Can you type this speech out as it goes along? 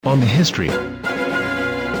on the history.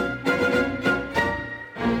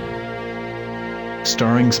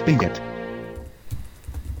 Starring Spigot.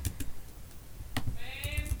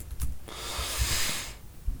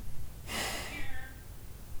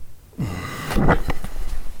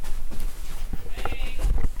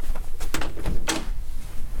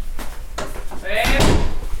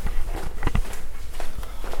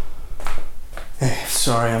 Hey,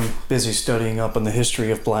 sorry, I'm busy studying up on the history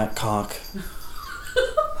of black cock.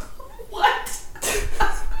 What?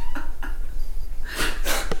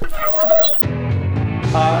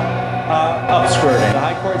 Upskirting. The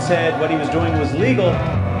High Court said what he was doing was legal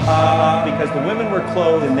because the women were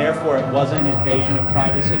clothed and therefore it wasn't an invasion of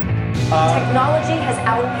privacy. Technology has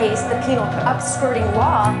outpaced the penal code. Upskirting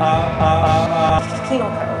law.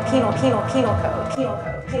 Penal code.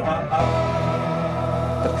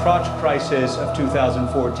 The crotch crisis of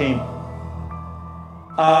 2014.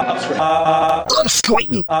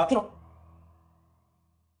 Upskirting. Penal.